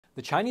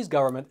The Chinese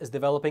government is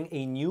developing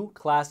a new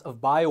class of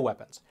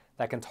bioweapons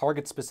that can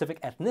target specific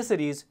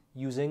ethnicities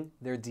using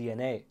their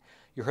DNA.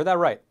 You heard that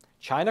right.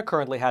 China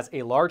currently has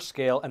a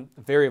large-scale and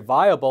very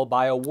viable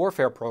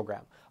biowarfare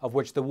program, of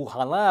which the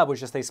Wuhan lab was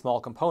just a small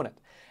component.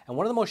 And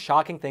one of the most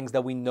shocking things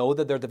that we know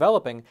that they're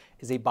developing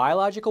is a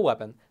biological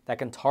weapon that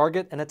can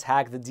target and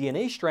attack the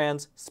DNA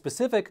strands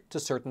specific to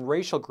certain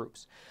racial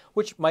groups,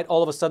 which might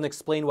all of a sudden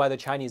explain why the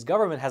Chinese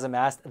government has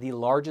amassed the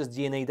largest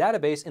DNA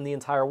database in the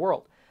entire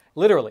world.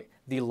 Literally,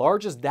 the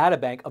largest data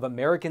bank of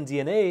American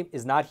DNA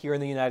is not here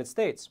in the United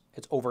States.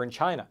 It's over in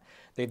China.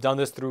 They've done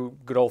this through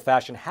good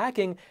old-fashioned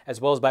hacking, as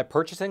well as by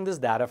purchasing this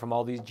data from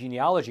all these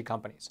genealogy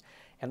companies.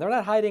 And they're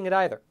not hiding it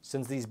either,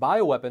 since these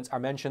bioweapons are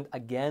mentioned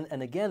again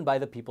and again by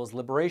the People's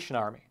Liberation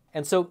Army.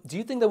 And so, do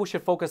you think that we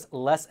should focus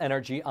less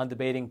energy on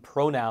debating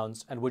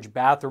pronouns and which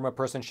bathroom a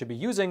person should be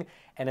using,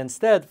 and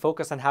instead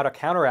focus on how to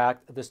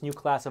counteract this new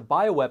class of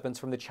bioweapons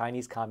from the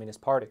Chinese Communist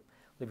Party?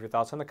 Leave your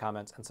thoughts in the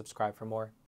comments and subscribe for more.